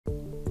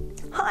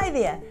Hi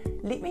there!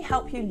 Let me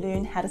help you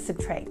learn how to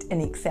subtract in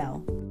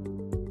Excel.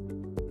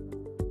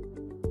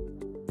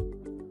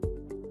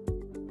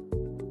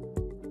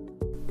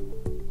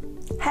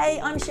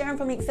 Hey, I'm Sharon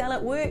from Excel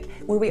at Work,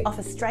 where we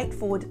offer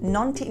straightforward,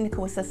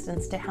 non-technical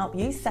assistance to help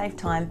you save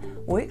time,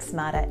 work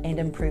smarter, and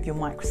improve your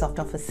Microsoft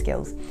Office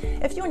skills.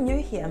 If you're new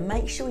here,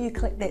 make sure you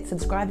click that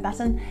subscribe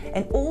button,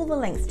 and all the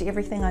links to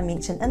everything I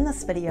mentioned in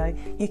this video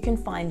you can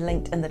find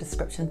linked in the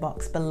description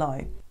box below.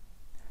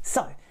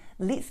 So,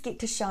 let's get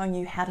to showing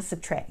you how to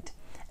subtract.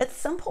 It's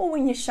simple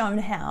when you're shown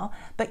how,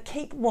 but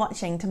keep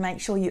watching to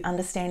make sure you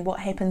understand what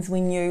happens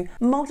when you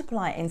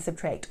multiply and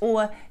subtract,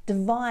 or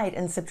divide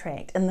and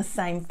subtract in the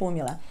same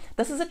formula.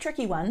 This is a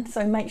tricky one,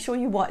 so make sure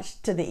you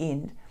watch to the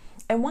end.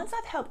 And once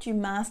I've helped you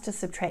master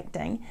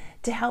subtracting,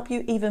 to help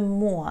you even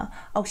more,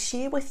 I'll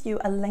share with you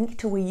a link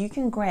to where you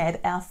can grab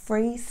our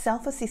free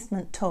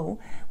self-assessment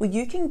tool where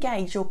you can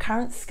gauge your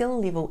current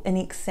skill level in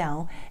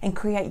Excel and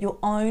create your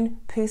own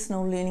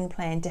personal learning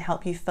plan to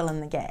help you fill in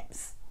the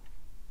gaps.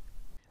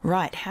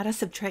 Right, how to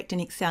subtract in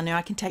Excel. Now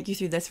I can take you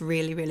through this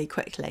really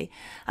quickly.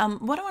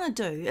 What I want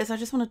to do is I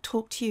just want to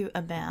talk to you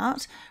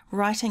about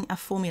writing a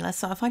formula.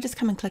 So if I just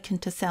come and click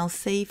into cell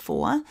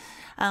C4,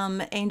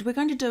 and we're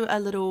going to do a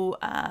little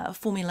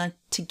formula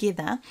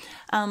together.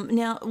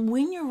 Now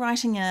when you're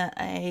writing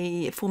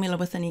a formula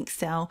within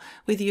Excel,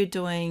 whether you're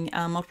doing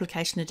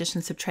multiplication,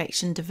 addition,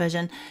 subtraction,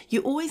 division,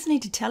 you always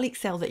need to tell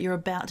Excel that you're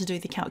about to do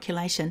the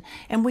calculation.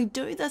 And we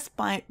do this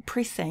by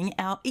pressing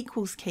our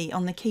equals key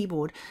on the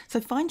keyboard.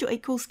 So find your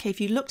equals key.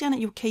 If you look down at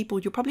your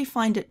keyboard, you'll probably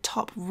find it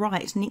top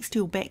right next to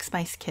your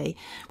backspace key.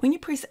 When you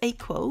press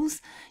equals,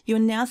 you're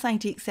now saying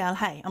to Excel,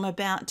 hey, I'm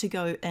about to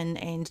go in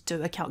and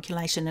do a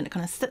calculation, and it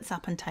kind of sits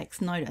up and takes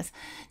notice.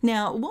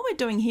 Now what we're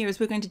doing here is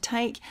we're going to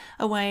take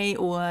away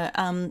or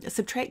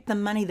subtract the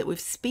money that we've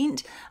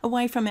spent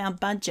away from our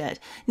budget.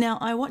 Now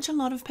I watch a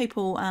lot of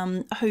people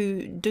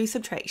who do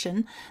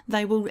subtraction.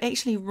 They will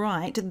actually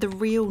write the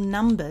real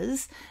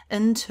numbers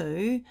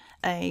into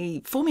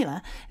a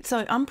formula.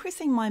 So I'm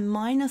pressing my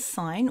minus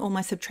sign or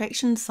my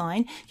subtraction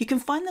sign. You can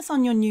find this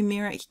on your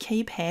numeric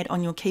keypad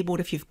on your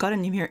keyboard if you've got a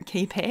numeric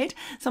keypad.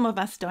 Some of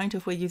us don't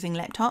if we're using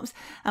laptops.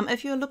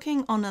 If you're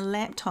looking on a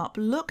laptop,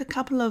 look a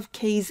couple of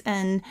keys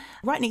in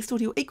right next door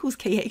to your equals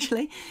key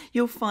actually.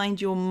 You'll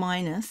find your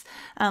minus.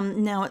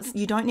 Now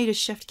you don't need a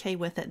shift key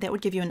with it. That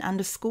would give you an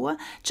underscore.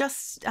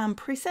 Just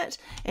press it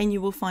and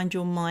you will find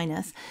your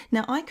minus.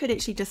 Now I could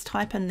actually just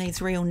type in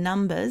these real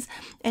numbers,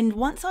 and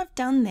once I've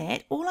done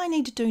that, all I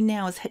need to do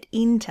now is hit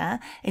enter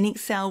and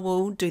Excel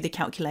will do the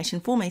calculation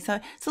for me. So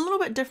it's a little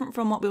bit different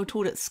from what we were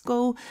taught at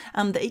school.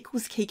 The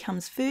equals key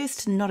comes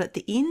first, not at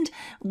the end.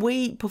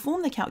 We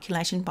perform the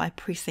calculation by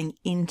pressing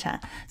enter.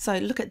 So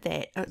look at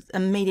that.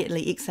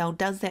 Immediately Excel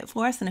does that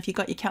for us, and if you've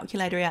got your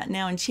calculator out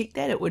now and check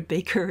that, it would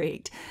be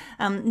correct.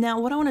 Now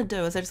what I want to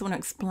do is I just want to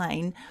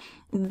explain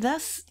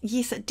this.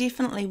 Yes, it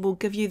definitely will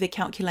give you the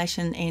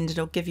calculation and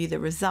it'll give you the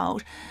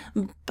result,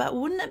 but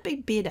wouldn't it be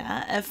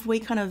better if we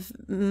kind of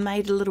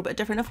made it a little bit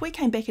different? If we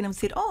came back in and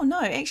said, oh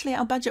no, actually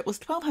our budget was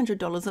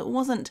 $1,200, it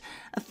wasn't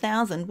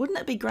 $1,000. Wouldn't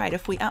it be great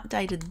if we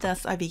updated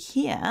this over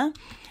here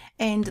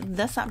and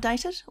this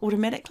updated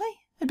automatically?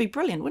 It'd be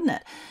brilliant, wouldn't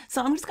it?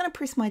 So I'm just going to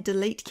press my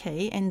delete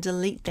key and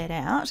delete that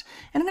out,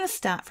 and I'm going to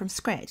start from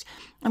scratch.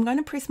 I'm going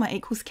to press my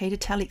equals key to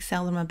tell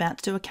Excel that I'm about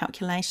to do a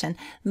calculation.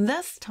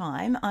 This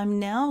time I'm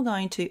now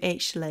going to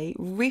actually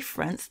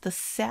reference the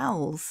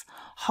cells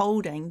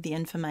holding the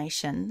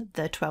information,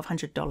 the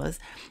 $1,200,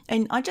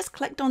 and I just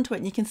clicked onto it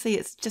and you can see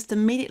it's just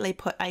immediately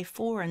put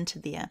A4 into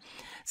there.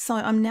 So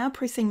I'm now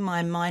pressing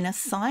my minus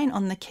sign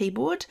on the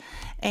keyboard,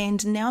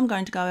 and now I'm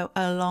going to go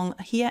along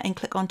here and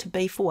click onto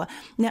B4.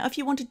 Now if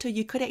you wanted to,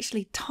 you could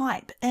actually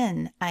type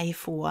in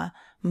A4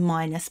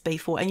 minus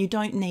B4, and you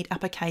don't need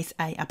uppercase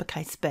A,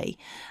 uppercase B.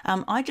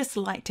 I just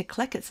like to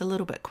click, it's a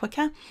little bit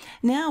quicker.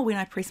 Now when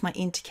I press my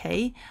enter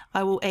key,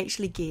 I will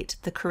actually get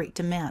the correct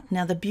amount.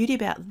 Now the beauty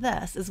about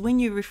this is when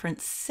you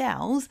reference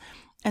cells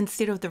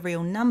instead of the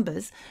real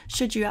numbers,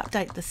 should you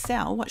update the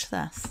cell, watch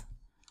this,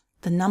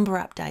 the number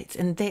updates,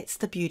 and that's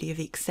the beauty of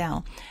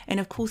Excel. And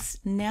of course,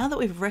 now that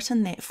we've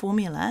written that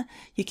formula,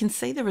 you can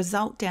see the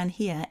result down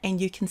here,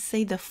 and you can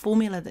see the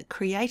formula that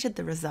created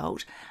the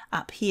result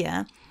up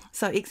here.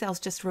 So Excel's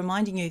just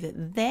reminding you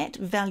that that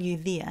value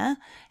there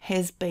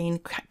has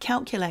been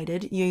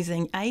calculated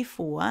using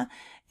A4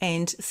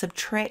 and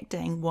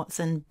subtracting what's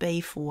in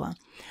B4.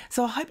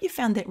 So I hope you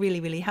found that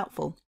really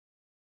helpful.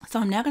 So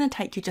I'm now going to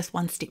take you just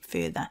one step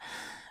further,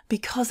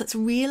 because it's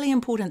really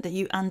important that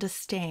you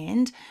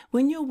understand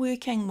when you're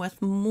working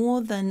with more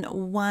than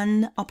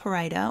one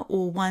operator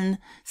or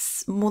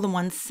more than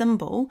one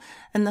symbol.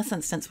 In this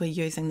instance, we're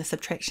using the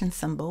subtraction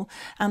symbol.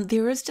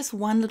 There is just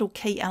one little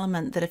key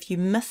element that if you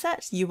miss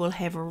it, you will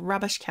have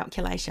rubbish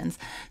calculations.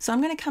 So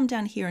I'm going to come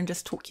down here and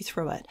just talk you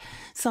through it.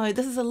 So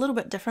this is a little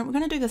bit different. We're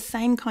going to do the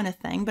same kind of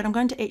thing, but I'm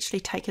going to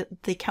actually take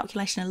the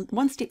calculation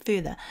one step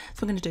further.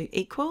 So we're going to do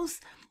equals.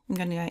 I'm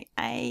going to go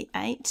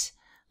A8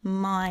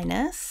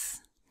 minus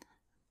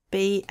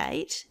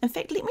B8. In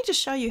fact, let me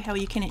just show you how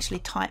you can actually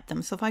type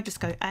them. So if I just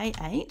go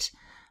A8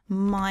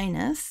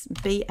 minus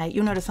B8.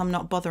 You'll notice I'm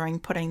not bothering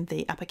putting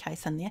the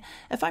uppercase in there.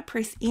 If I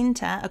press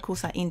enter, of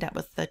course I end up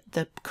with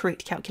the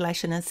correct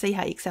calculation, and see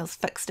how Excel's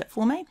fixed it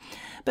for me.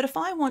 But if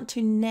I want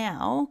to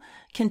now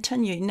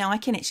continue, now I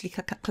can actually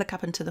click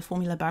up into the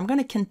formula bar. I'm going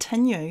to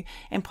continue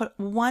and put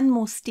one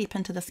more step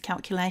into this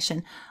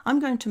calculation. I'm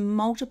going to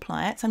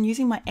multiply it, so I'm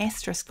using my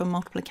asterisk for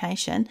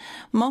multiplication,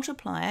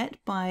 multiply it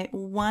by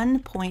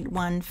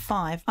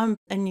 1.15. I'm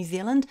in New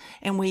Zealand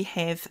and we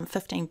have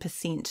 15%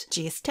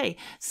 GST.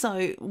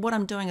 So what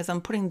I'm doing is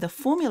I'm putting the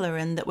formula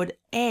in that would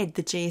add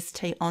the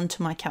GST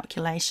onto my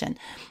calculation.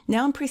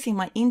 Now I'm pressing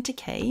my enter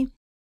key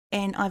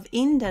and I've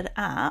ended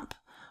up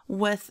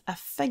with a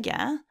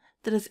figure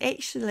that is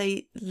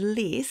actually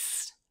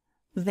less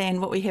than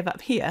what we have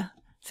up here.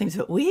 Seems a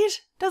bit weird,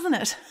 doesn't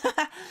it?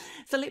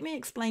 So let me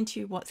explain to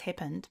you what's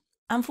happened.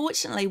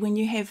 Unfortunately, when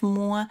you have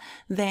more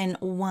than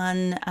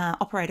one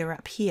operator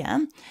up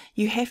here,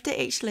 you have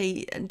to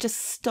actually just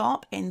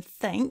stop and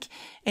think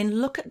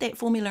and look at that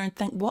formula and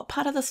think what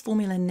part of this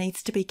formula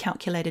needs to be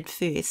calculated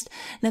first.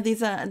 Now,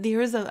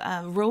 there is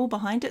a rule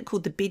behind it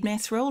called the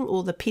BEDMAS rule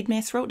or the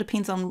PEDMAS rule. It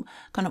depends on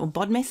kind of, or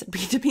BODMAS,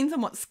 it depends on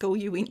what school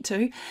you went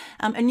to.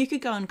 And you could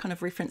go and kind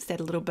of reference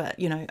that a little bit,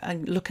 you know,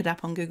 look it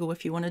up on Google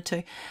if you wanted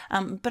to.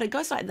 But it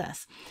goes like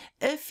this.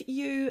 If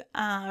you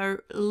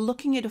are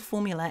looking at a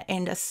formula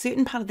and a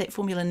certain part of that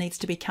formula needs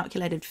to be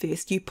calculated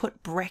first, you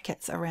put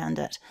brackets around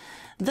it.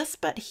 This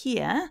bit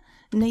here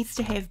needs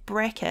to have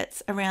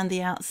brackets around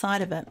the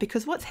outside of it,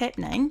 because what's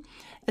happening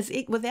is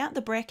without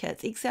the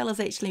brackets, Excel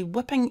is actually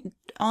whipping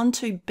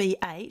onto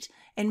B8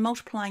 and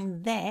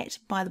multiplying that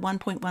by the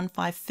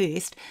 1.15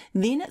 first,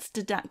 then it's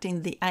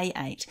deducting the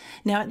A8.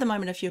 Now at the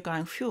moment, if you're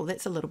going, phew,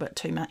 that's a little bit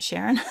too much,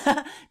 Sharyn,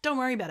 don't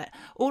worry about it.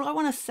 All I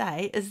want to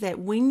say is that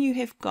when you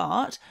have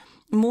got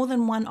more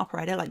than one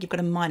operator, like you've got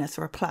a minus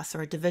or a plus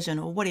or a division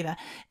or whatever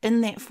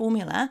in that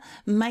formula,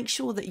 make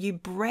sure that you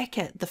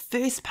bracket the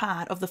first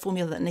part of the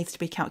formula that needs to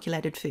be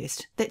calculated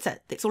first. That's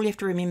it. That's all you have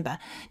to remember.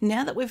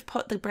 Now that we've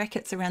put the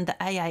brackets around the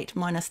A8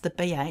 minus the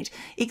B8,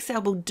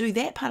 Excel will do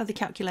that part of the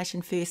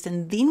calculation first,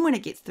 and then when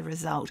it gets the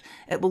result,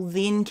 it will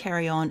then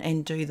carry on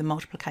and do the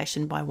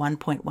multiplication by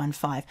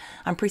 1.15.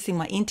 I'm pressing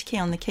my enter key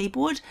on the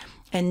keyboard,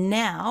 and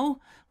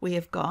now we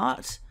have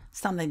got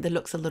something that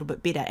looks a little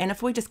bit better. And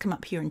if we just come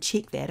up here and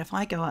check that, if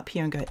I go up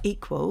here and go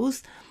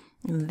equals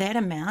that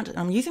amount, and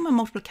I'm using my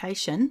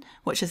multiplication,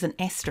 which is an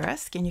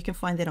asterisk, and you can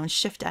find that on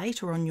Shift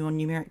 8 or on your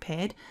numeric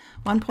pad,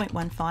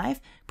 1.15,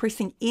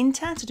 pressing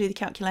enter to do the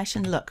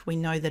calculation, look, we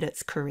know that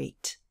it's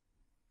correct.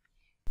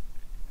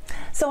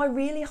 So I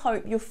really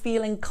hope you're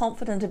feeling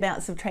confident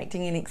about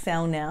subtracting in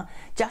Excel now.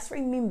 Just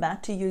remember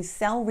to use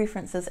cell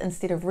references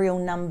instead of real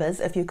numbers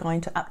if you're going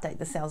to update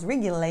the cells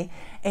regularly,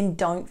 and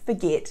don't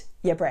forget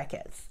your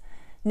brackets.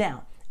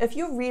 Now, if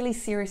you're really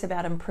serious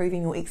about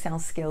improving your Excel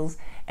skills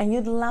and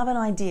you'd love an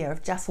idea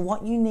of just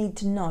what you need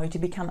to know to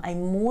become a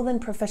more than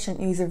proficient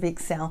user of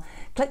Excel,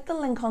 click the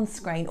link on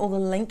screen or the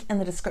link in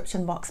the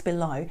description box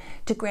below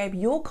to grab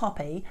your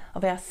copy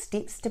of our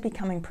Steps to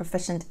Becoming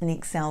Proficient in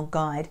Excel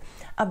guide,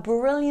 a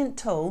brilliant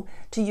tool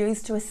to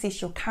use to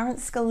assess your current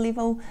skill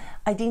level,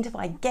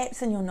 identify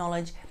gaps in your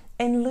knowledge,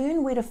 and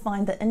learn where to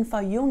find the info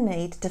you'll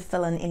need to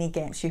fill in any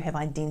gaps you have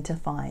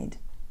identified.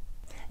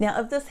 Now,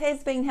 if this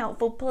has been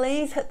helpful,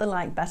 please hit the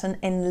like button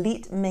and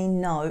let me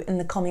know in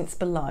the comments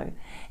below.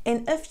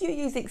 And if you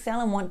use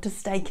Excel and want to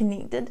stay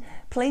connected,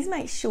 please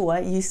make sure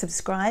you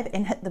subscribe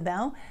and hit the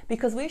bell,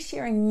 because we're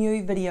sharing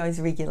new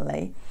videos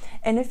regularly.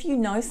 And if you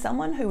know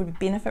someone who would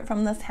benefit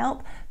from this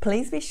help,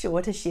 please be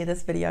sure to share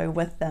this video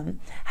with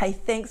them. Hey,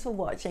 thanks for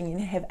watching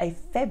and have a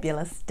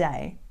fabulous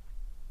day.